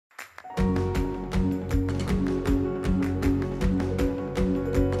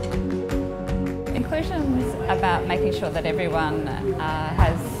about making sure that everyone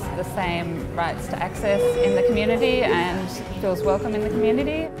has the same rights to access in the community and feels welcome in the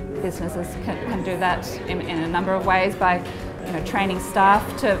community. Businesses can do that in a number of ways by training staff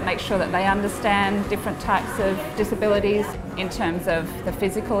to make sure that they understand different types of disabilities in terms of the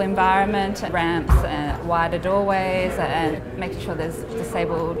physical environment, ramps, wider doorways, and making sure there's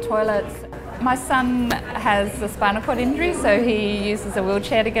disabled toilets. My son has a spinal cord injury, so he uses a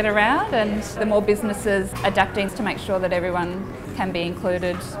wheelchair to get around, and the more businesses adapting to make sure that everyone can be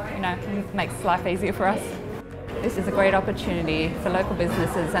included, makes life easier for us. This is a great opportunity for local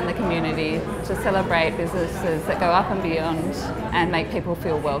businesses and the community to celebrate businesses that go up and beyond and make people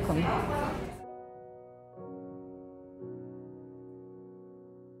feel welcome.